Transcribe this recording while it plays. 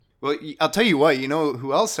Well, I'll tell you what, you know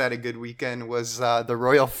who else had a good weekend was the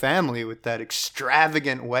royal family with that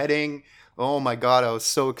extravagant wedding. Oh my God, I was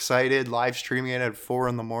so excited. Live streaming it at 4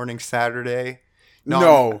 in the morning Saturday.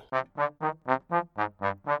 No, No.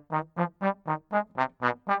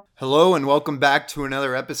 Hello and welcome back to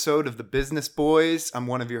another episode of The Business Boys. I'm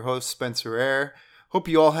one of your hosts, Spencer Eyre. Hope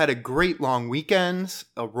you all had a great long weekend,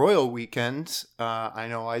 a royal weekend. I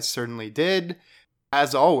know I certainly did.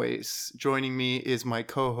 As always, joining me is my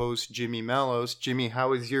co-host, Jimmy Mellos. Jimmy,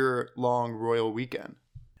 how was your long royal weekend?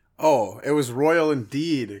 Oh, it was royal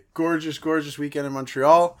indeed. Gorgeous, gorgeous weekend in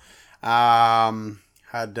Montreal. Had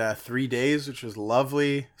 3 days, which was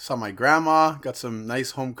lovely. Saw my grandma. Got some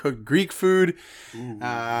nice home-cooked Greek food.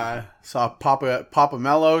 Saw Papa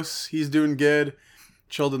Mellos. He's doing good.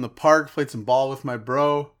 Chilled in the park. Played some ball with my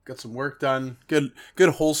bro. Got some work done. Good,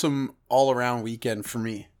 wholesome, all-around weekend for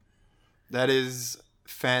me. That is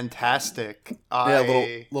fantastic.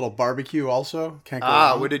 Yeah, little barbecue also. Can't go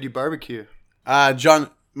wrong. What did you barbecue? John,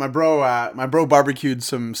 my bro barbecued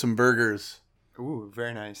some burgers. Ooh,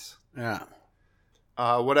 very nice. Yeah.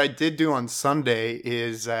 What I did do on Sunday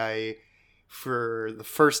is for the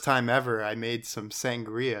first time ever, I made some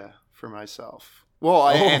sangria for myself. Well,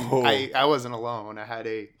 I wasn't alone. I had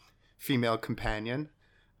a female companion,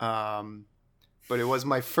 but it was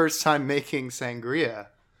my first time making sangria.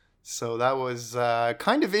 So that was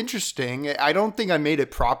kind of interesting. I don't think I made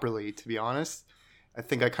it properly, to be honest. I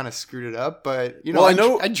think I kind of screwed it up, but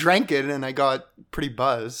I drank it and I got pretty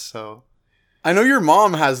buzzed. So I know your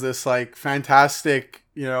mom has this like fantastic,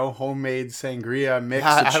 homemade sangria mix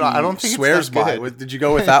that she I don't think swears it's that by. good. Did you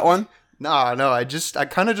go with that one? No. I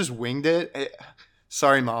kind of just winged it.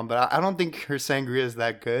 Sorry, Mom, but I don't think her sangria is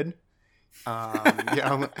that good.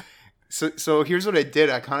 So here's what I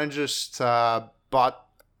did. I kind of just bought,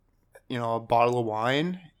 a bottle of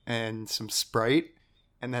wine and some Sprite,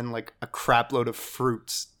 and then like a crap load of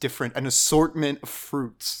fruits, an assortment of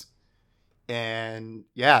fruits. And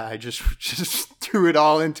yeah, I just threw it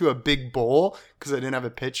all into a big bowl because I didn't have a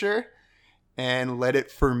pitcher and let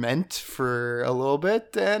it ferment for a little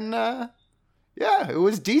bit. And yeah, it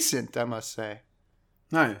was decent, I must say.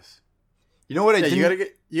 Nice. You know what I did?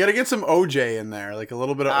 You gotta get some OJ in there, like a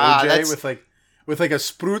little bit of OJ with like a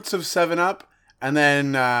spruce of 7-Up, and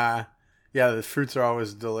then the fruits are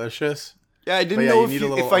always delicious. Yeah, I didn't know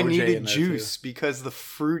if I needed juice because the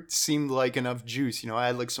fruit seemed like enough juice. I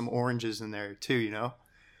had like some oranges in there too,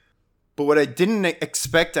 But what I didn't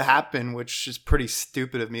expect to happen, which is pretty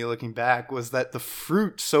stupid of me looking back, was that the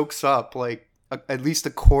fruit soaks up like at least a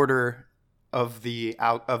quarter of the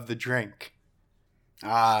drink.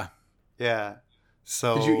 Yeah.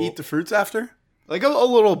 So did you eat the fruits after? Like a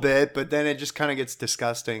little bit, but then it just kind of gets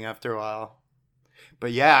disgusting after a while.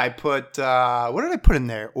 But yeah, I put, what did I put in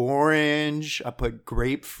there? Orange. I put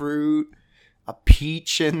grapefruit, a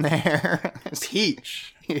peach in there.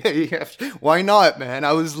 Peach? Yeah. Why not, man?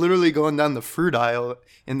 I was literally going down the fruit aisle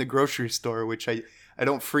in the grocery store, which I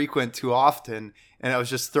don't frequent too often. And I was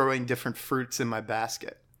just throwing different fruits in my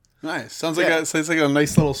basket. Nice. Sounds like a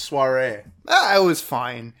nice little soiree. It was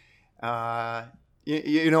fine.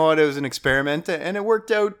 You know what? It was an experiment and it worked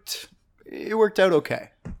out. It worked out okay.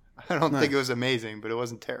 I don't think it was amazing, but it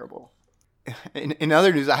wasn't terrible. In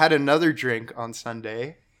other news, I had another drink on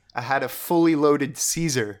Sunday. I had a fully loaded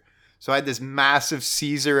Caesar. So I had this massive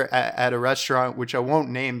Caesar at a restaurant, which I won't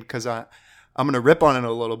name because I'm going to rip on it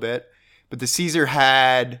a little bit. But the Caesar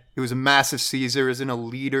it was a massive Caesar. It was in a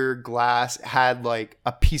liter glass. It had like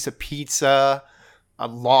a piece of pizza, a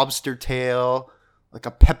lobster tail, like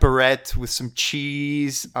a pepperette with some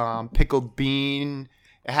cheese, pickled bean.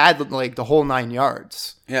 It had like the whole 9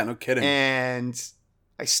 yards. Yeah, no kidding. And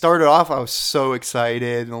I started off, I was so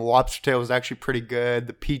excited. And the lobster tail was actually pretty good.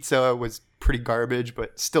 The pizza was pretty garbage,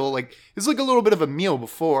 but still like, it was like a little bit of a meal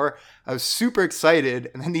before. I was super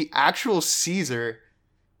excited. And then the actual Caesar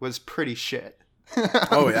was pretty shit.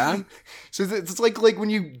 Oh, yeah? So it's like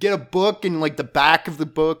when you get a book and like the back of the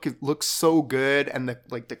book, it looks so good. And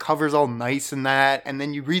the cover's all nice and that. And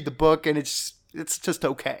then you read the book and it's just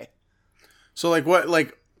okay. So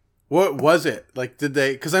what was it? Like, did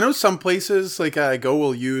they, cause I know some places like I go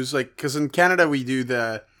will use cause in Canada we do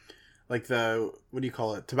the, what do you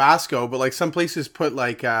call it? Tabasco, but like some places put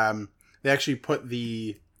they actually put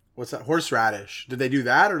what's that? Horseradish. Did they do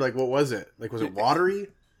that? Or what was it? Like, was it watery?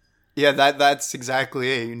 Yeah, that's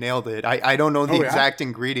exactly it. You nailed it. I don't know the exact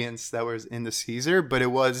ingredients that was in the Caesar, but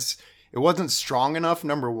it wasn't strong enough,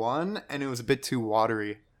 number one, and it was a bit too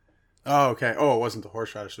watery. Oh, okay. Oh, it wasn't the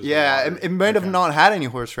horseradish. It might have not had any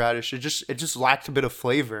horseradish. It just lacked a bit of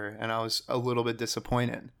flavor, and I was a little bit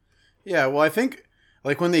disappointed. Yeah, well, I think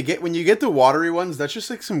Like when you get the watery ones, that's just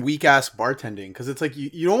like some weak ass bartending, because it's like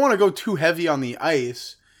you don't want to go too heavy on the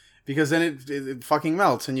ice, because then it fucking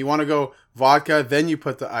melts, and you want to go vodka, then you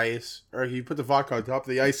put the ice, or you put the vodka on top of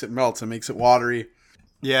the ice, it melts and makes it watery.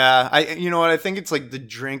 Yeah, you know what? I think it's like the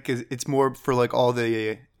drink it's more for like all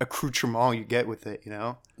the accoutrement you get with it, you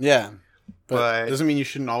know? Yeah. But it doesn't mean you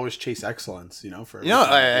shouldn't always chase excellence, you know?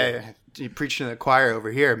 You're preaching to the choir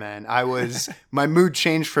over here, man. My mood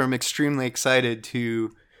changed from extremely excited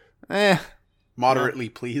to, moderately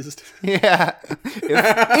pleased. Yeah,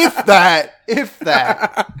 if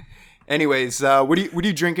that. Anyways, what are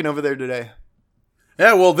you drinking over there today?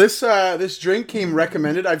 Yeah, well, this drink came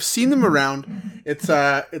recommended. I've seen them around. It's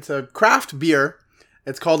a craft beer.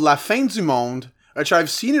 It's called La Fin du Monde, which I've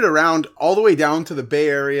seen it around all the way down to the Bay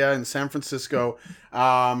Area in San Francisco.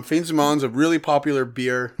 Fin du Monde's a really popular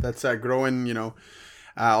beer that's growing,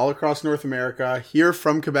 all across North America, here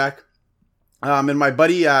from Quebec. And my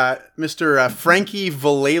buddy, Mr. Frankie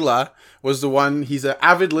Villela, was the one. He's an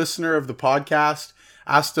avid listener of the podcast.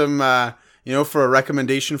 Asked him, for a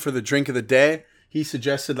recommendation for the drink of the day. He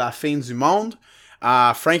suggested La Fin du Monde.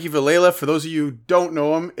 Frankie Villela, for those of you who don't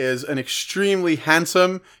know him, is an extremely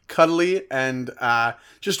handsome, cuddly, and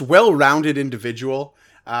just well-rounded individual.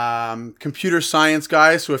 Computer science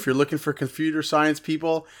guy, so if you're looking for computer science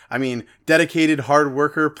people, dedicated hard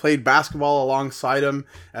worker, played basketball alongside him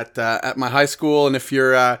at my high school. And if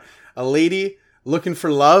you're a lady looking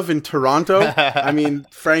for love in Toronto,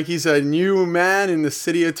 Frankie's a new man in the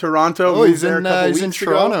city of Toronto. Oh, he's in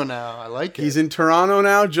Toronto now. I like it. He's in Toronto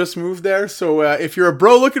now, just moved there. So if you're a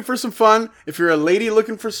bro looking for some fun, if you're a lady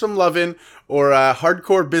looking for some loving, or a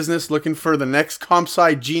hardcore business looking for the next comp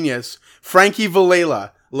sci genius, Frankie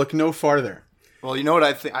Villela, look no farther. Well, you know what?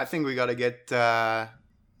 I think we got to get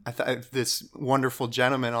this wonderful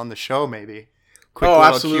gentleman on the show, maybe. Quick little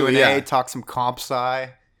absolutely, Q&A, talk some comp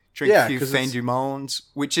sci. Drink a few Fin du Mondes,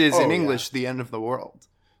 which is in English the end of the world.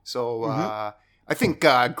 So I think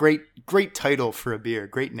great title for a beer,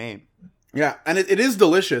 great name. Yeah, and it is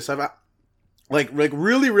delicious. I've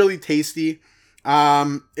really really tasty.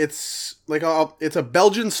 It's it's a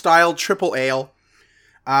Belgian style triple ale.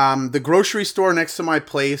 The grocery store next to my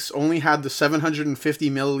place only had the 750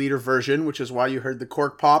 milliliter version, which is why you heard the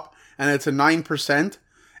cork pop, and it's a 9%,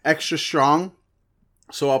 extra strong.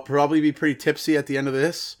 So I'll probably be pretty tipsy at the end of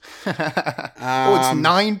this. It's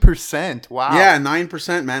 9%. Wow. Yeah,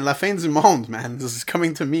 9%, man. La Fin du Monde, man. This is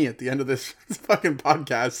coming to me at the end of this fucking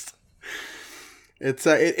podcast.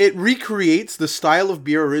 It recreates the style of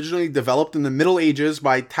beer originally developed in the Middle Ages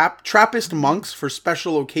by Trappist monks for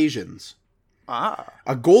special occasions.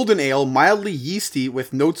 A golden ale, mildly yeasty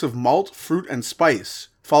with notes of malt, fruit, and spice,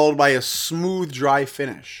 followed by a smooth, dry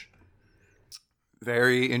finish.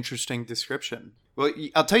 Very interesting description. Well,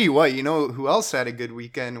 I'll tell you what, you know who else had a good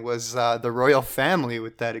weekend was the royal family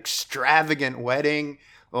with that extravagant wedding.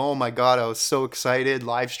 Oh my God, I was so excited.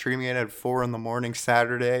 Live streaming it at 4 a.m.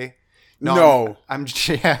 Saturday. No. I'm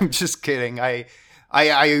just kidding. I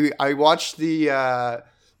watched the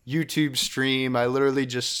YouTube stream. I literally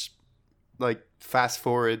just fast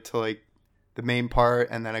forward to the main part,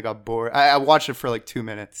 and then I got bored. I watched it for 2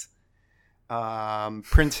 minutes.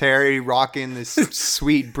 Prince Harry rocking this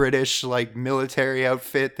sweet British military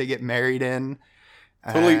outfit they get married in.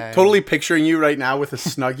 Totally picturing you right now with a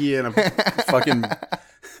Snuggie and a fucking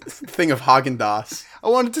thing of Haagen-Dazs. I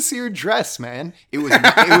wanted to see her dress, man. It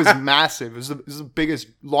was massive. It was the biggest,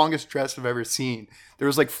 longest dress I've ever seen. There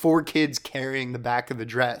was 4 kids carrying the back of the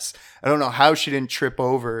dress. I don't know how she didn't trip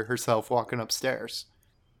over herself walking upstairs.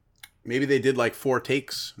 Maybe they did 4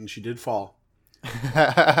 takes and she did fall.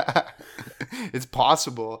 It's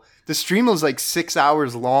possible. The stream was 6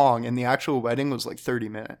 hours long and the actual wedding was 30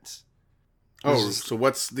 minutes. So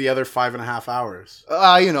what's the other 5.5 hours?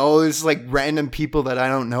 It's random people that I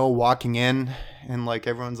don't know walking in, and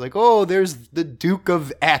everyone's oh, there's the Duke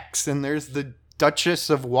of X and there's the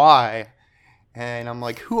Duchess of Y, and I'm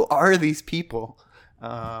who are these people?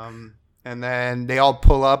 And then they all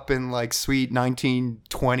pull up in sweet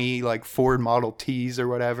 1920 Ford Model Ts or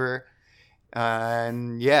whatever.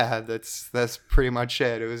 And yeah, that's pretty much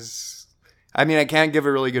it. It was, I can't give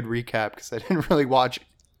a really good recap because I didn't really watch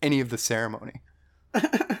any of the ceremony.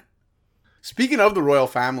 Speaking of the royal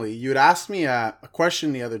family, you had asked me a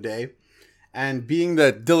question the other day, and being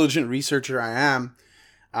the diligent researcher I am,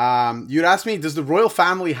 you'd asked me, does the royal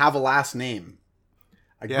family have a last name?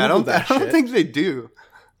 I don't think they do.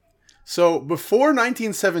 So before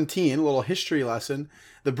 1917, a little history lesson,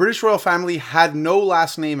 the British royal family had no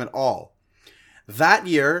last name at all. That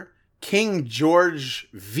year, King George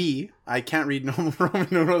V, I can't read Roman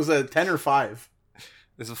numerals, 10 or 5?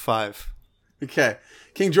 It's a 5. Okay.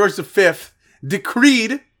 King George V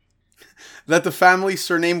decreed that the family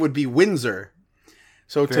surname would be Windsor.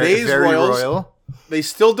 So today's Very royals, royal. they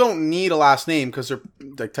still don't need a last name because they're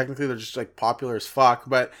like technically they're just like popular as fuck.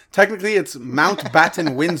 But technically, it's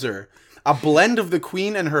Mountbatten Windsor, a blend of the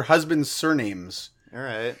Queen and her husband's surnames. All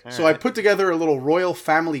right. So I put together a little royal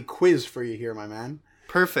family quiz for you here, my man.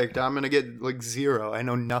 Perfect. I'm gonna get like 0. I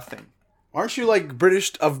know nothing. Aren't you like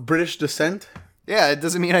British descent? Yeah, it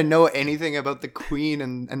doesn't mean I know anything about the Queen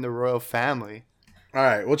and the royal family. All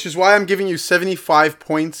right, which is why I'm giving you 75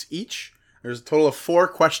 points each. There's a total of 4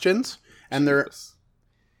 questions, and there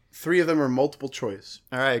 3 of them are multiple choice.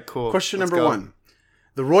 All right, cool. Question number 1.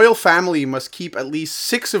 The royal family must keep at least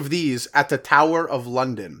 6 of these at the Tower of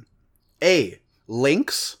London. A.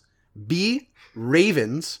 Lynx. B.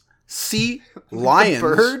 Ravens. C. Lions.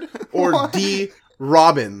 Bird? Or What? D.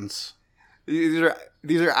 Robins. These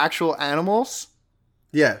are actual animals?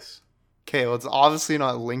 Yes. Okay, well, it's obviously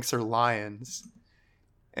not lynx or lions.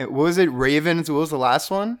 And what was it? Ravens? What was the last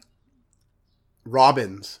one?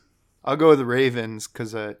 Robins. I'll go with the ravens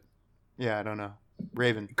because, I don't know.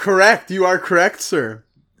 Raven. Correct. You are correct, sir.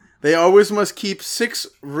 They always must keep 6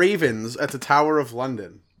 ravens at the Tower of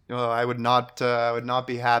London. Oh, I would not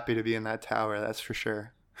be happy to be in that tower. That's for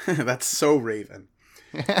sure. That's so Raven.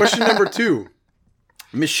 Question number 2.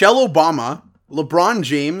 Michelle Obama, LeBron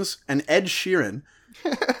James, and Ed Sheeran.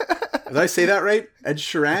 Did I say that right? Ed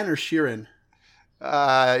Sheeran or Sheeran?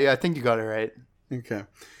 Yeah, I think you got it right. Okay.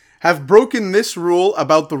 Have broken this rule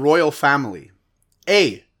about the royal family.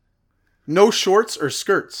 A. No shorts or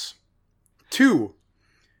skirts. 2.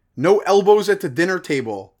 No elbows at the dinner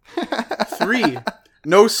table. 3.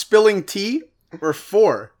 No spilling tea. Or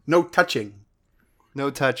 4. No touching. No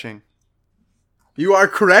touching. You are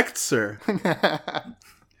correct, sir.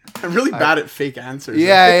 I'm really bad at fake answers.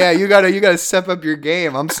 Yeah, you gotta step up your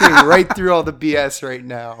game. I'm seeing right through all the BS right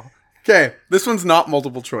now. Okay, this one's not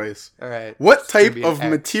multiple choice. All right. What It's gonna type be an of X.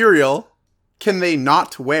 material can they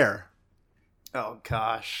not wear? Oh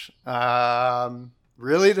gosh.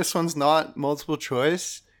 Really? This one's not multiple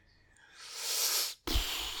choice?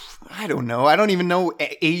 I don't know. I don't even know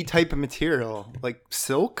a type of material. Like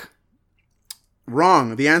silk?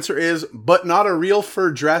 Wrong. The answer is, but not a real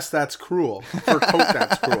fur dress that's cruel. Fur coat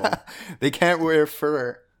that's cruel. They can't wear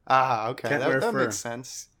fur. Ah, okay. Can't wear That fur. makes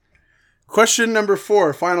sense. Question number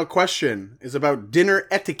 4, final question, is about dinner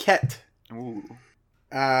etiquette. Ooh.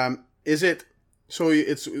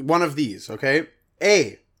 It's one of these, okay?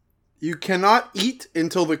 A, you cannot eat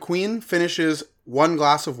until the Queen finishes 1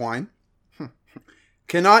 glass of wine.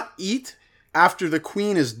 Cannot eat after the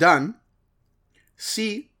Queen is done.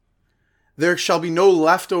 C, there shall be no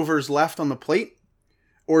leftovers left on the plate.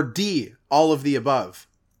 Or D, all of the above.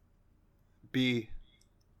 B.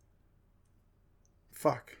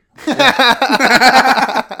 Fuck. Okay,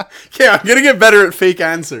 I'm gonna get better at fake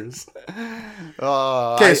answers.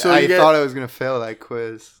 Oh, Okay, I so you get- thought I was gonna fail that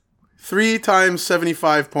quiz. 3 times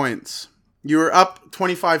 75 points. You were up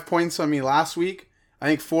 25 points on me last week. I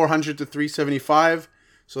think 400 to 375.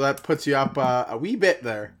 So that puts you up a wee bit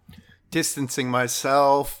there. Distancing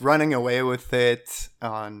myself, running away with it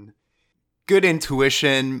on good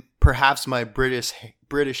intuition. Perhaps my British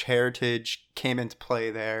heritage came into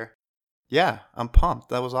play there. Yeah, I'm pumped.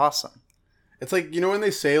 That was awesome. It's like, when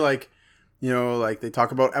they say like they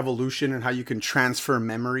talk about evolution and how you can transfer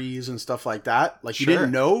memories and stuff like that. Like Sure. you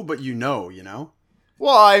didn't know, but you know.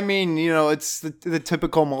 Well, I mean, it's the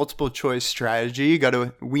typical multiple choice strategy. You got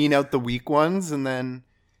to wean out the weak ones and then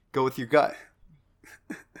go with your gut.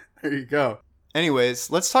 There you go. Anyways,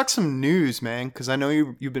 let's talk some news, man, because I know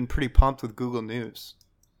you've been pretty pumped with Google News.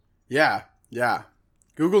 Yeah.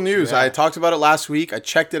 Google News. Yeah. I talked about it last week. I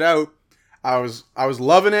checked it out. I was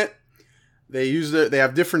loving it. They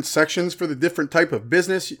have different sections for the different type of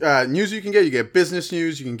business news you can get. You get business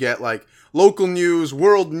news. You can get like local news,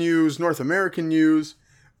 world news, North American news.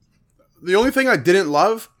 The only thing I didn't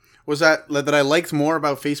love was that I liked more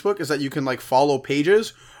about Facebook is that you can like follow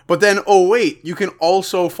pages. But then, you can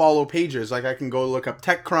also follow pages. Like I can go look up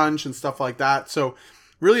TechCrunch and stuff like that. So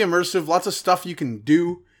really immersive. Lots of stuff you can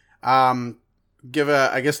do. Give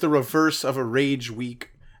the reverse of a rage week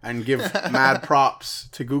and give mad props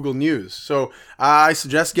to Google News. So I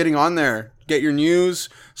suggest getting on there. Get your news.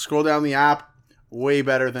 Scroll down the app. Way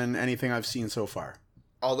better than anything I've seen so far.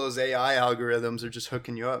 All those AI algorithms are just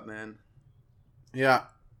hooking you up, man. Yeah.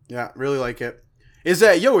 Really like it.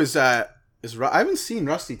 I haven't seen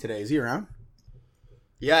Rusty today. Is he around?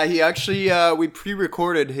 Yeah, he actually we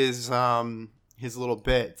pre-recorded his little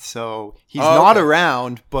bit, so he's not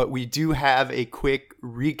around, but we do have a quick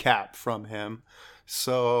recap from him.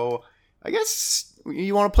 So I guess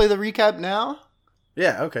You want to play the recap now?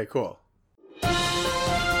 Yeah, okay, cool.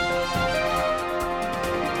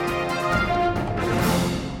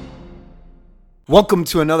 Welcome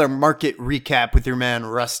to another market recap with your man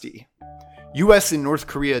Rusty. US and North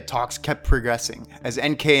Korea talks kept progressing as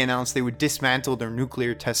NK announced they would dismantle their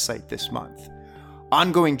nuclear test site this month.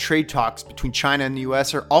 Ongoing trade talks between China and the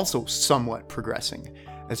US are also somewhat progressing,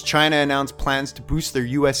 as China announced plans to boost their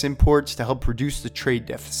US imports to help reduce the trade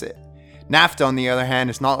deficit. NAFTA, on the other hand,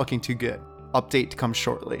 is not looking too good. Update to come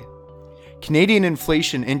shortly. Canadian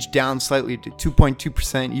inflation inched down slightly to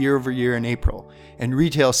 2.2% year over year in April, and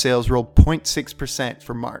retail sales rolled 0.6%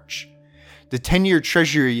 for March. The 10-year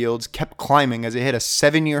Treasury yields kept climbing as it hit a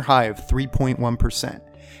 7-year high of 3.1%,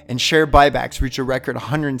 and share buybacks reached a record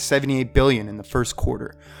 $178 billion in the first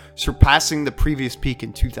quarter, surpassing the previous peak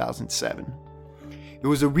in 2007. It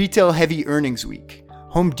was a retail-heavy earnings week.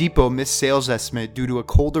 Home Depot missed sales estimate due to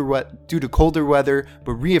colder weather,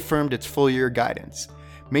 but reaffirmed its full-year guidance.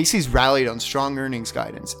 Macy's rallied on strong earnings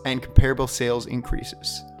guidance and comparable sales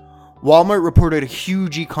increases. Walmart reported a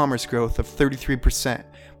huge e-commerce growth of 33%,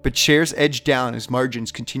 but shares edged down as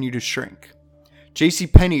margins continue to shrink.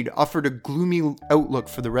 JCPenney offered a gloomy outlook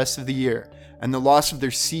for the rest of the year, and the loss of their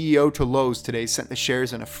CEO to Lowe's today sent the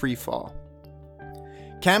shares in a free fall.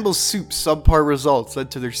 Campbell's Soup's subpar results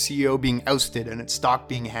led to their CEO being ousted and its stock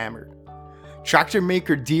being hammered. Tractor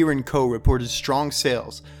maker Deere & Co. reported strong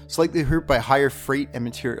sales, slightly hurt by higher freight and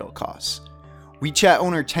material costs. WeChat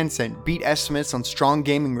owner Tencent beat estimates on strong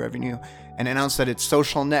gaming revenue and announced that its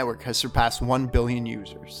social network has surpassed 1 billion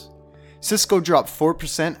users. Cisco dropped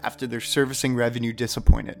 4% after their servicing revenue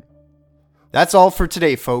disappointed. That's all for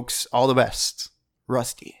today, folks. All the best.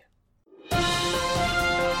 Rusty.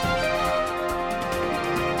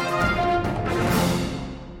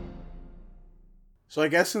 So I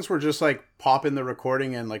guess since we're just like popping the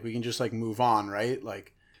recording and like we can just like move on, right?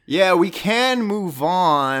 Like, yeah, we can move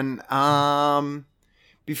on.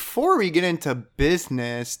 Before we get into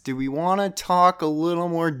business, do we want to talk a little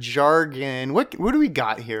more jargon? What do we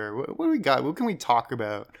got here? What do we got? What can we talk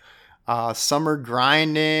about? Summer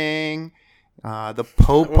grinding, the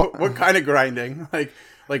Pope. What kind of grinding?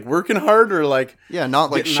 Like working hard or like not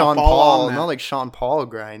like Sean Paul, not like Sean Paul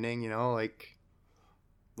grinding. You know, like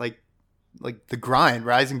the grind,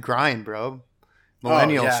 rise and grind, bro.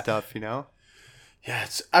 Millennial stuff, you know. Yeah,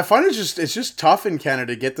 I find it's just tough in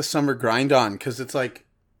Canada to get the summer grind on because it's like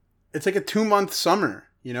a 2-month summer,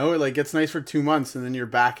 you know. It like gets nice for 2 months and then you're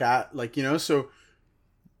back at like, you know. So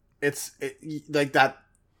it's like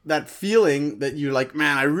that feeling that you're like,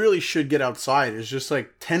 man, I really should get outside is just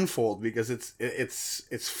like tenfold because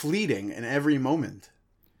it's fleeting in every moment.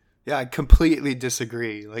 Yeah, I completely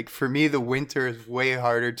disagree. Like, for me, the winter is way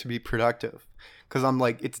harder to be productive. Because I'm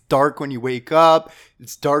like, it's dark when you wake up.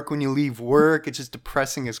 It's dark when you leave work. It's just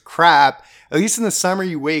depressing as crap. At least in the summer,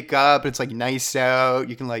 you wake up. It's, like, nice out.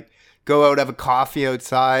 You can, like, go out, have a coffee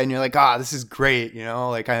outside. And you're like, this is great. You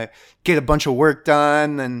know, like, I get a bunch of work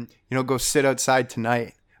done. And, you know, go sit outside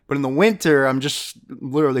tonight. But in the winter, I'm just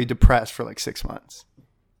literally depressed for, like, 6 months.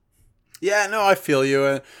 Yeah, no, I feel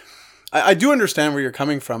you. I do understand where you're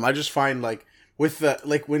coming from. I just find like with the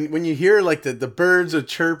like when you hear like the birds are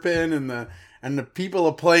chirping and the people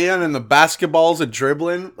are playing and the basketballs are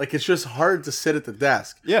dribbling, like it's just hard to sit at the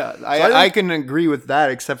desk. Yeah, so I can agree with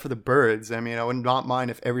that, except for the birds. I mean, I would not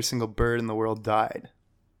mind if every single bird in the world died.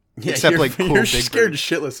 Yeah, except like cool you're big scared birds.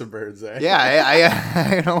 Shitless of birds. Eh? Yeah,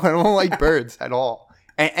 I don't like birds at all.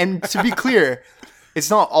 And to be clear, it's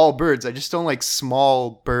not all birds. I just don't like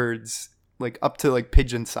small birds. Like up to like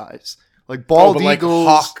pigeon size, like bald eagles. Like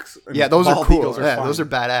hawks. Yeah, those are cool. Yeah, those are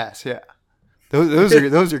badass. Yeah,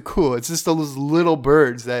 those are cool. It's just those little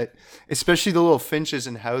birds that, especially the little finches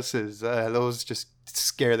in houses. Those just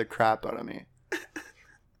scare the crap out of me.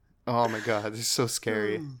 Oh my god, they're so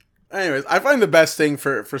scary. Anyways, I find the best thing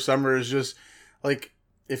for summer is just like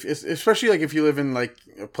especially like if you live in like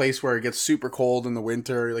a place where it gets super cold in the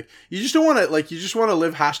winter, like you just don't want to you just want to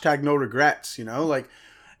live #no regrets. You know, like.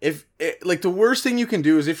 Like the worst thing you can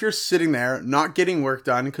do is if you're sitting there not getting work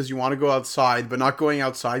done because you want to go outside, but not going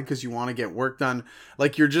outside because you want to get work done,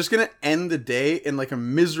 like you're just going to end the day in like a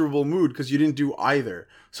miserable mood because you didn't do either.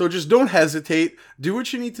 So just don't hesitate. Do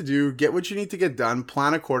what you need to do. Get what you need to get done.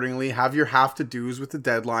 Plan accordingly. Have your have to do's with the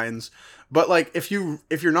deadlines. But like if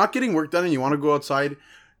you're not getting work done and you want to go outside,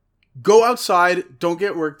 don't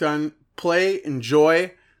get work done, play,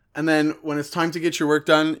 enjoy. And then when it's time to get your work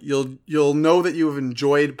done, you'll know that you have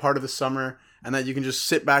enjoyed part of the summer and that you can just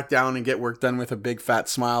sit back down and get work done with a big fat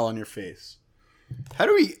smile on your face.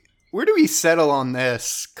 Where do we settle on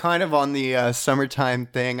this? Kind of on the summertime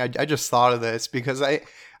thing. I just thought of this because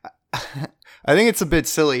I think it's a bit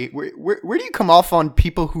silly. Where do you come off on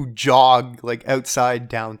people who jog like outside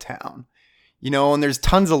downtown? You know, and there's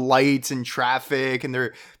tons of lights and traffic, and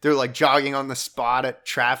they're like jogging on the spot at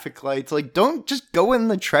traffic lights. Like, don't just go in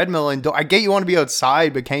the treadmill and I get you want to be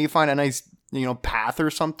outside, but can't you find a nice, path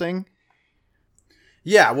or something?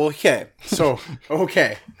 Yeah, well, okay. So,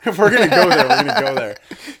 okay. If we're going to go there, we're going to go there.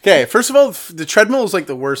 Okay, first of all, the treadmill is like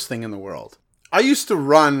the worst thing in the world. I used to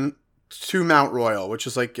run to Mount Royal, which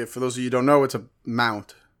is like, for those of you who don't know, it's a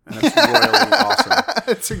mount. And it's royally awesome.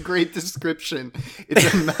 That's a great description.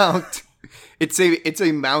 It's a mount. It's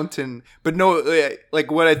a mountain, but no,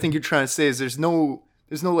 like what I think you're trying to say is there's no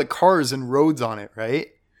like cars and roads on it, right?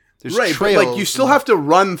 There's right, trails. But like you still have to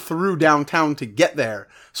run through downtown to get there.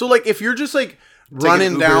 So like if you're just like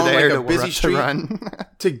running down like a busy street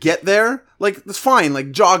to get there, like that's fine.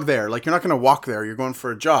 Like jog there. Like you're not gonna walk there. You're going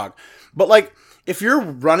for a jog. But like if you're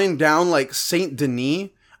running down like Saint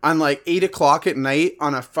Denis on like 8:00 at night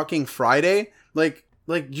on a fucking Friday, like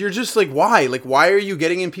you're just like, why? Like, why are you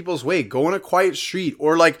getting in people's way? Go on a quiet street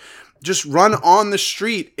or like just run on the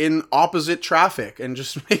street in opposite traffic and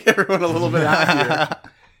just make everyone a little bit happier.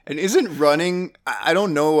 And isn't running, I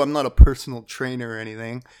don't know, I'm not a personal trainer or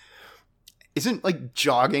anything. Isn't like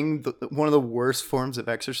jogging one of the worst forms of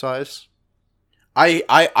exercise?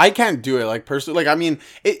 I can't do it like personally. Like, I mean,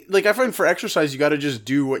 like I find for exercise, you got to just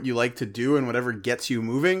do what you like to do and whatever gets you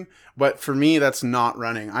moving. But for me, that's not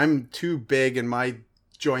running. I'm too big and my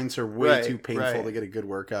joints are way too painful to get a good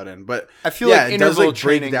workout in. But I feel like interval like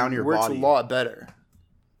training break down your works body a lot better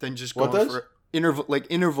than just going for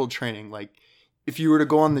interval training. Like if you were to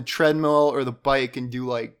go on the treadmill or the bike and do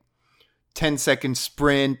like 10-second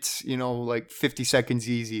sprint, like 50 seconds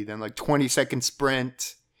easy, then like 20-second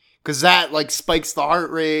sprint, because that like spikes the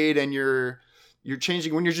heart rate and you're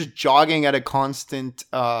changing when you're just jogging at a constant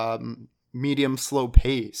medium slow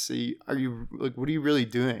pace. Are you like, what are you really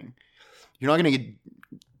doing? You're not gonna get.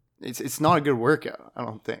 It's not a good workout, I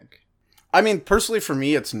don't think. I mean, personally, for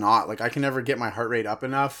me, it's not. Like, I can never get my heart rate up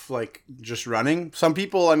enough, like, just running. Some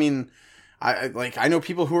people, I mean, I know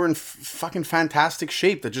people who are in fucking fantastic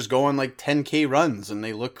shape that just go on, like, 10K runs, and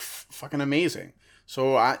they look fucking amazing.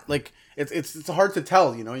 So, it's hard to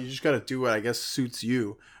tell, you just gotta do what I guess suits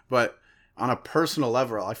you. But on a personal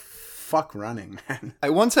level, I fuck running, man.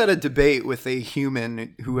 I once had a debate with a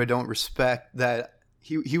human who I don't respect that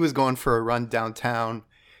he was going for a run downtown,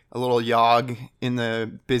 a little jog in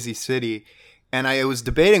the busy city. And I was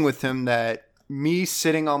debating with him that me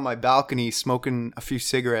sitting on my balcony smoking a few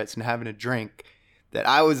cigarettes and having a drink, that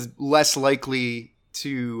I was less likely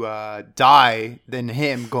to die than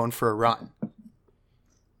him going for a run.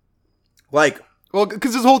 Like, well,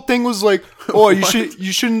 because his whole thing was like, oh,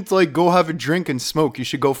 you shouldn't like go have a drink and smoke. You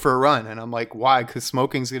should go for a run. And I'm like, why? Because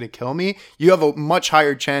smoking's going to kill me? You have a much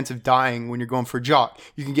higher chance of dying when you're going for a jog.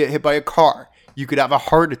 You can get hit by a car. You could have a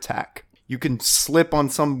heart attack. You can slip on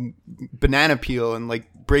some banana peel and like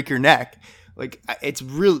break your neck. Like, it's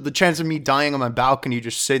real. The chance of me dying on my balcony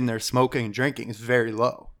just sitting there smoking and drinking is very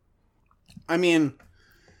low. I mean,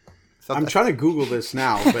 I'm trying to Google this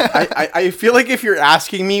now, but I feel like if you're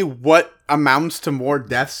asking me what amounts to more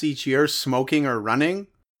deaths each year, smoking or running,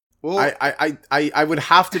 well, I would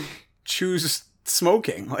have to choose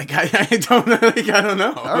smoking. Like, I don't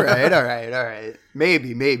know. All right.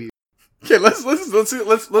 Maybe. Okay, let's rifle through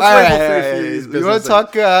these. You want to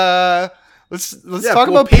talk? Let's talk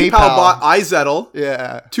about PayPal. Bought iZettle.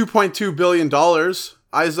 Yeah, $2.2 billion.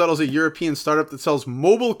 iZettle is a European startup that sells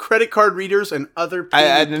mobile credit card readers and other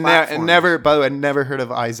payment platforms. By the way, I never heard of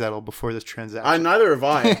iZettle before this transaction. Neither have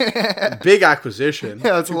I. Big acquisition.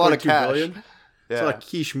 Yeah, that's a lot of cash. Billion. Yeah. It's a lot of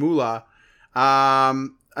quiche moolah.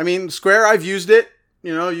 I mean, Square, I've used it.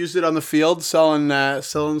 Used it on the field, selling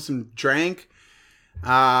some drank.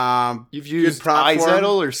 You've used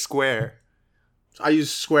iZettle or Square? I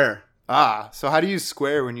use Square. So how do you use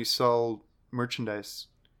Square when you sell merchandise?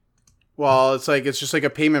 Well, it's just like a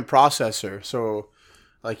payment processor. So,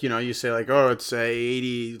 like, you say like, oh, it's a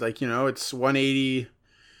 80, like, it's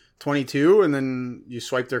 180.22, and then you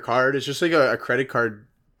swipe their card. It's just like a credit card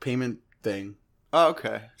payment thing. Oh,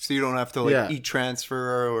 okay. So you don't have to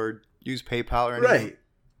e-transfer or use PayPal or anything.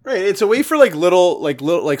 Right. It's a way for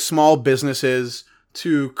little small businesses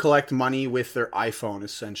to collect money with their iPhone,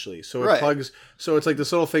 essentially. So it plugs. So it's like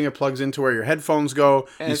this little thing. It plugs into where your headphones go.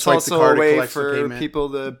 And you it's swipe also the card, a way it collects for the payment. people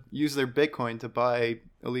to use their Bitcoin to buy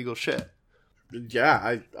illegal shit.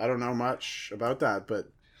 Yeah, I don't know much about that, but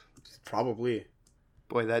probably.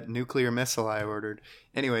 Boy, that nuclear missile I ordered.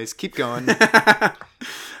 Anyways, keep going. So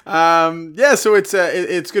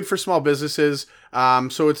it's good for small businesses.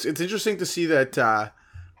 So it's interesting to see that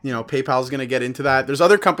PayPal's going to get into that. There's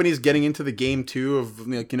other companies getting into the game too of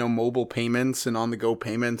mobile payments and on-the-go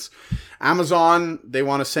payments. Amazon, they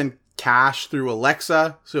want to send cash through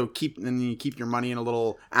Alexa, so you keep your money in a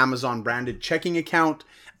little Amazon branded checking account.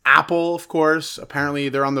 Apple, of course, apparently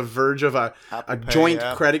they're on the verge of a joint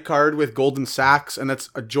credit card with Goldman Sachs, and that's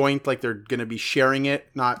a joint, like they're going to be sharing it,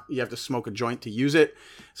 not you have to smoke a joint to use it.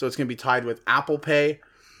 So it's going to be tied with Apple Pay.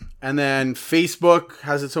 And then Facebook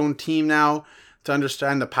has its own team now to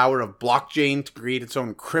understand the power of blockchain to create its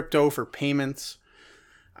own crypto for payments.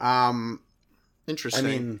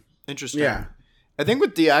 Interesting. Interesting. Yeah. I think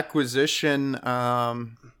with the acquisition,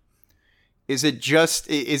 is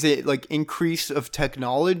it like increase of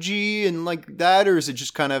technology and like that, or is it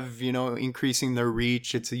just kind of, increasing their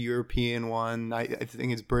reach? It's a European one. I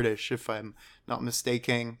think it's British, if I'm not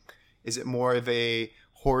mistaken. Is it more of a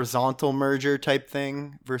horizontal merger type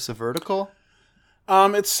thing versus vertical?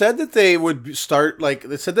 It said that they would start,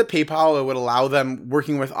 they said that PayPal would allow them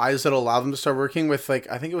working with eyes that allow them to start working with, I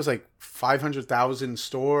think it was 500,000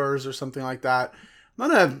 stores or something like that.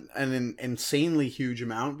 Not an insanely huge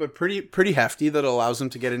amount, but pretty hefty that allows them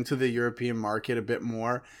to get into the European market a bit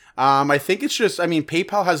more. I think it's just,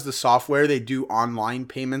 PayPal has the software. They do online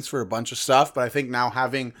payments for a bunch of stuff, but I think now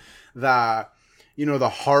having the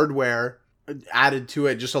hardware added to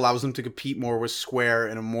it just allows them to compete more with Square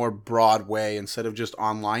in a more broad way instead of just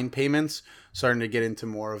online payments, starting to get into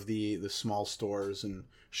more of the small stores and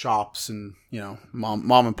shops and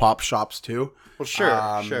mom and pop shops too. Well,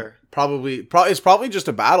 sure. It's probably just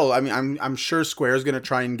a battle. I'm sure Square is going to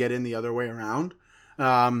try and get in the other way around.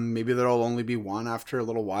 Maybe there'll only be one after a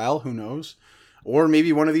little while. Who knows? Or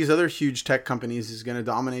maybe one of these other huge tech companies is going to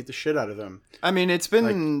dominate the shit out of them. It's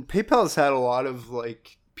been PayPal's had a lot of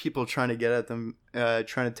people trying to get at them,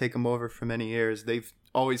 trying to take them over for many years. They've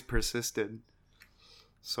always persisted.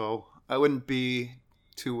 So I wouldn't be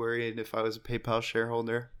too worried if I was a PayPal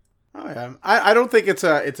shareholder. Oh yeah, I don't think it's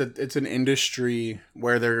an industry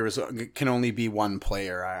where can only be one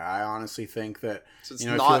player. I honestly think that so it's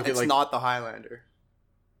not the Highlander.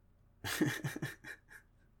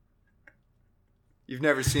 You've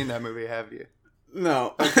never seen that movie, have you?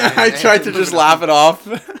 No. Okay, I tried to just laugh it off,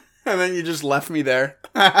 and then you just left me there.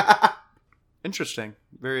 Interesting.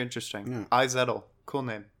 Very interesting. Yeah. iZettle. Cool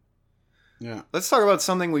name. Yeah. Let's talk about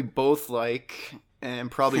something we both like and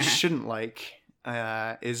probably shouldn't like.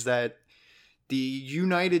 Is that the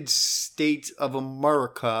United States of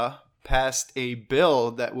America passed a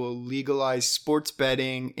bill that will legalize sports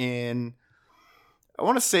betting in, I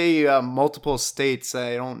want to say, multiple states.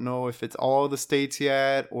 I don't know if it's all the states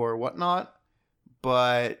yet or whatnot,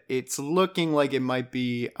 but it's looking like it might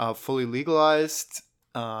be fully legalized.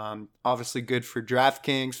 Obviously good for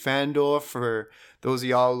DraftKings, FanDuel, for those of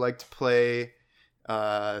y'all who like to play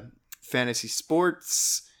fantasy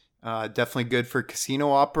sports. Definitely good for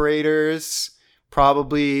casino operators.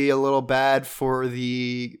 Probably a little bad for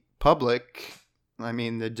the public.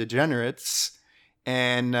 The degenerates.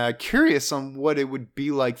 And curious on what it would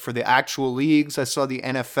be like for the actual leagues. I saw the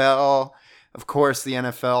NFL. Of course, the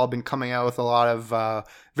NFL been coming out with a lot of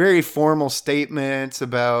very formal statements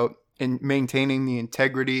about maintaining the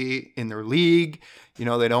integrity in their league.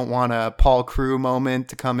 They don't want a Paul Crewe moment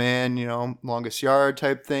to come in, longest yard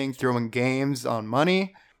type thing, throwing games on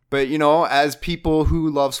money. But, as people who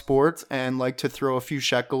love sports and like to throw a few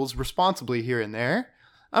shekels responsibly here and there,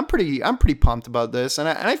 I'm pretty pumped about this. And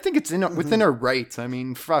I think it's within our rights.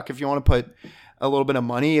 If you want to put a little bit of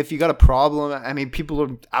money, if you got a problem, people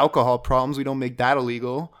with alcohol problems, we don't make that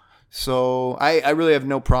illegal. So I really have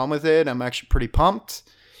no problem with it. I'm actually pretty pumped.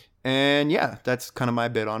 And yeah, that's kind of my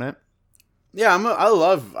bit on it. Yeah, I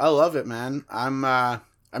love it, man. I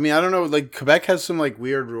don't know, Quebec has some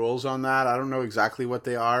weird rules on that. I don't know exactly what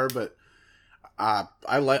they are, but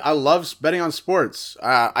I love betting on sports.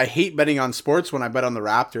 I hate betting on sports when I bet on the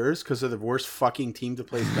Raptors because they're the worst fucking team to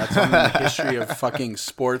place bets on in the history of fucking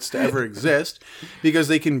sports to ever exist, because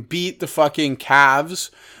they can beat the fucking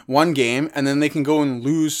Cavs one game and then they can go and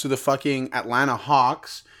lose to the fucking Atlanta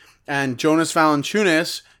Hawks, and Jonas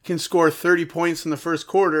Valanciunas can score 30 points in the first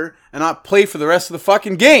quarter and not play for the rest of the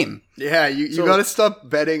fucking game. Yeah, you got to stop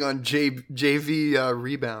betting on JV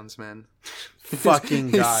rebounds, man. Fucking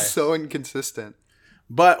guy. He's so inconsistent.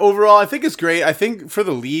 But overall, I think it's great. I think for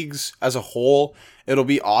the leagues as a whole, it'll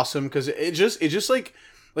be awesome because it just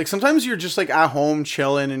sometimes you're just at home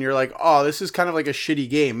chilling and you're like, oh, this is kind of like a shitty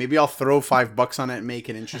game. Maybe I'll throw $5 on it and make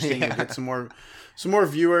it interesting and get some more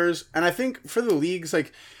viewers. And I think for the leagues,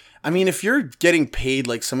 if you're getting paid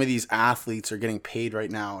like some of these athletes are getting paid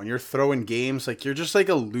right now and you're throwing games, you're just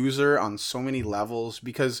a loser on so many levels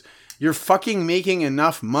because you're fucking making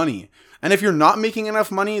enough money. And if you're not making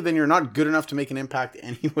enough money, then you're not good enough to make an impact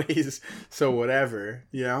anyways. So whatever,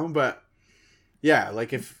 But yeah,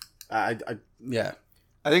 like if yeah.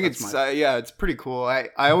 I think it's pretty cool. I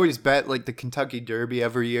always bet like the Kentucky Derby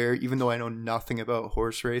every year, even though I know nothing about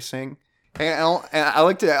horse racing. And I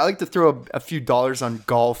like to throw a few dollars on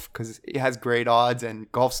golf because it has great odds,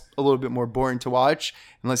 and golf's a little bit more boring to watch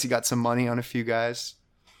unless you got some money on a few guys.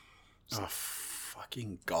 Oh,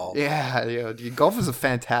 fucking golf! Yeah, dude, golf is a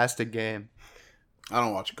fantastic game. I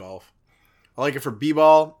don't watch golf. I like it for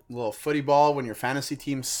b-ball, a little footy ball when your fantasy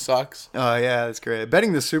team sucks. Oh yeah, that's great.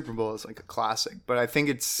 Betting the Super Bowl is like a classic, but I think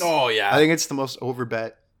it's the most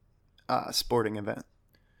overbet sporting event.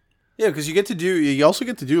 Yeah, because you also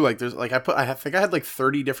get to do like there's like I think I had like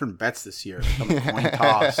 30 different bets this year on the coin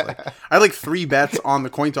toss. Like I had like 3 bets on the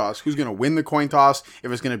coin toss. Who's gonna win the coin toss?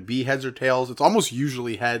 If it's gonna be heads or tails. It's almost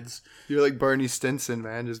usually heads. You're like Barney Stinson,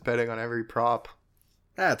 man, just betting on every prop.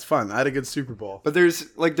 Yeah, it's fun. I had a good Super Bowl. But there's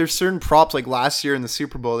certain props, like last year in the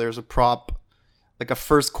Super Bowl, there was a prop, like a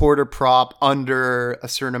first quarter prop under a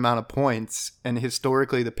certain amount of points. And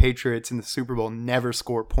historically, the Patriots in the Super Bowl never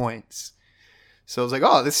score points. So I was like,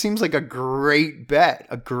 oh, this seems like a great bet,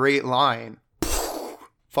 a great line.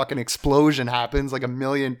 Fucking explosion happens, like 1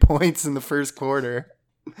 million points in the first quarter.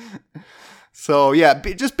 So yeah,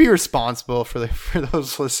 just be responsible for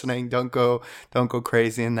those listening. Don't go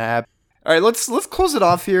crazy in that. All right, let's close it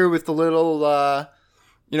off here with a little,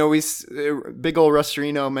 big old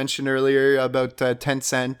Rustarino mentioned earlier about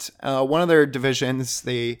Tencent. One of their divisions,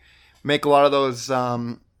 they make a lot of those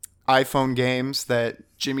iPhone games that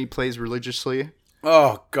Jimmy plays religiously.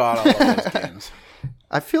 Oh, God, I love those games.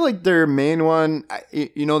 I feel like their main one,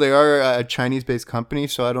 they are a Chinese-based company,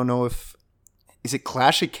 so I don't know is it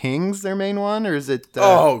Clash of Kings, their main one, or is it...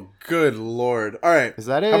 oh, good Lord. All right. Is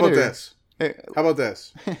that it? How about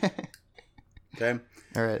this? Okay.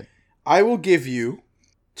 All right. I will give you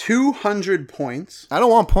 200 points. I don't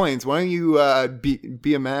want points. Why don't you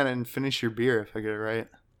be a man and finish your beer if I get it right?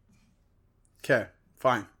 Okay,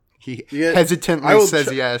 fine. He hesitantly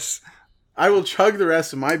says yes. I will chug the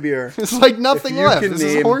rest of my beer. It's like nothing left. This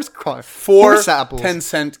is horse apples.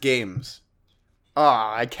 10-cent games. Oh,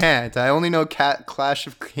 I can't. I only know Clash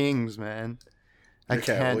of Kings, man. I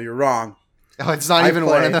can't. Well, you're wrong. Oh, it's not even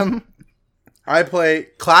one of them? I play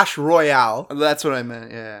Clash Royale. That's what I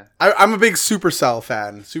meant, yeah. I'm a big Supercell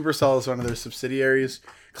fan. Supercell is one of their subsidiaries.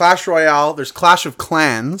 Clash Royale. There's Clash of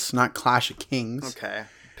Clans, not Clash of Kings. Okay.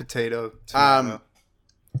 Potato. Tomato.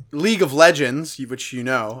 League of Legends, which you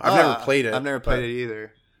know. I've never played it. I've never played it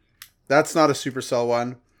either. That's not a Supercell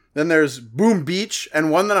one. Then there's Boom Beach,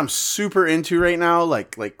 and one that I'm super into right now,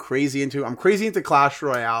 like crazy into. I'm crazy into Clash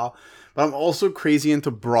Royale, but I'm also crazy into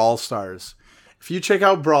Brawl Stars. If you check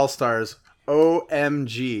out Brawl Stars,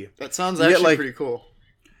 OMG. That sounds actually pretty cool.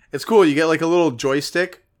 It's cool. You get like a little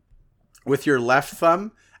joystick with your left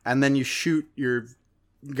thumb, and then you shoot your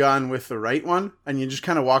gun with the right one, and you just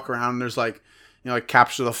kind of walk around. And there's like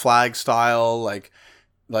capture the flag style, like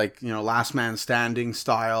last man standing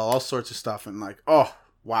style, all sorts of stuff, and oh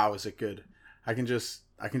wow, is it good? I can just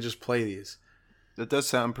play these. That does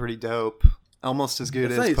sound pretty dope. Almost as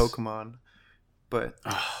good as nice. Pokemon, but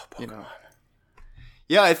Pokemon.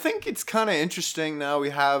 Yeah, I think it's kind of interesting now. We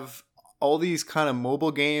have all these kind of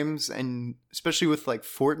mobile games, and especially with like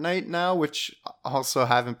Fortnite now, which I also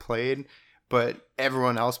haven't played, but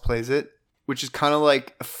everyone else plays it, which is kind of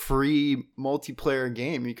like a free multiplayer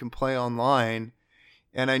game you can play online.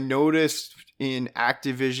 And I noticed in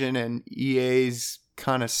Activision and EA's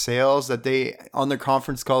kind of sales that they, on their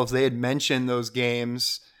conference calls, they had mentioned those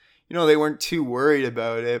games. They weren't too worried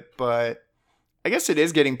about it, but I guess it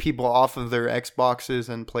is getting people off of their Xboxes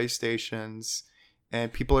and PlayStations,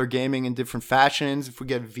 and people are gaming in different fashions. If we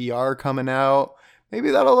get VR coming out, maybe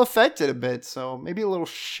that'll affect it a bit. So maybe a little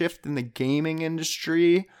shift in the gaming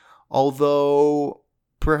industry, although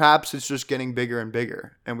perhaps it's just getting bigger and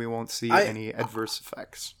bigger and we won't see any adverse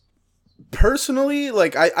effects. Personally,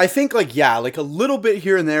 I think a little bit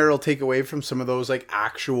here and there will take away from some of those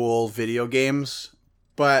actual video games,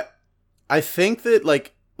 but I think that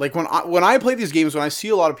when I play these games, when I see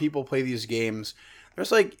a lot of people play these games, there's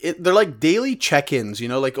they're like daily check-ins, you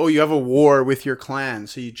have a war with your clan,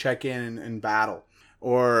 so you check in and battle,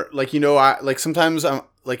 or sometimes I'm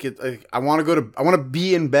I want to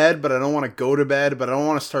be in bed, but I don't want to go to bed, but I don't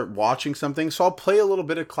want to start watching something, so I'll play a little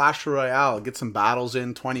bit of Clash Royale, get some battles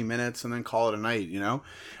in 20 minutes, and then call it a night.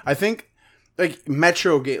 I think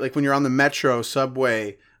Metro game, when you're on the Metro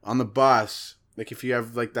subway, on the bus, if you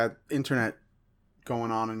have that internet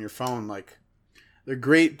going on your phone, they're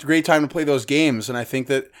great time to play those games. And I think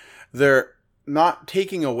that they're not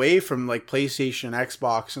taking away from like PlayStation,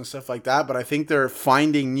 Xbox, and stuff like that, but I think they're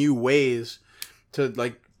finding new ways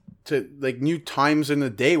to new times in the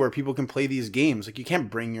day where people can play these games. Like, you can't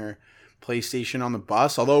bring your PlayStation on the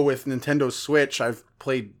bus. Although with Nintendo Switch, I've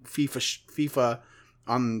played FIFA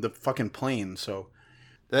on the fucking plane. So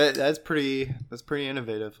that's pretty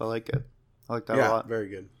innovative. I like it. I like that a lot. Very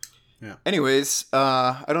good. Yeah. Anyways,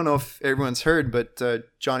 I don't know if everyone's heard, but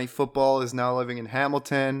Johnny Football is now living in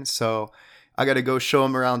Hamilton. So I got to go show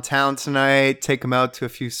him around town tonight, take him out to a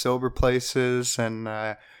few sober places, and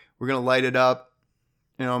we're going to light it up.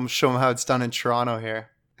 I'm going to show him how it's done in Toronto here.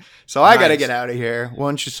 So I got to get out of here. Why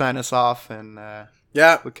don't you sign us off, and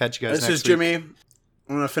we'll catch you guys next week. This is Jimmy. I'm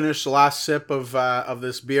going to finish the last sip of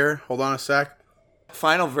this beer. Hold on a sec.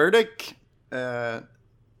 Final verdict.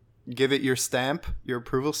 Give it your stamp, your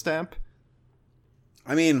approval stamp.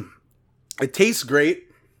 I mean, it tastes great.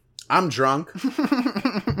 I'm drunk.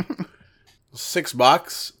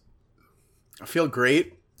 $6. I feel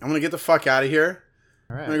great. I'm going to get the fuck out of here.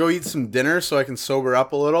 All right. I'm going to go eat some dinner so I can sober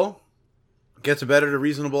up a little. Get to bed at a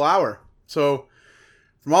reasonable hour. So,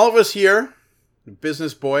 from all of us here,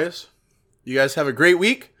 Business Boys, you guys have a great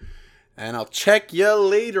week. And I'll check you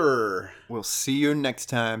later. We'll see you next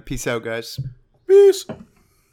time. Peace out, guys. Peace.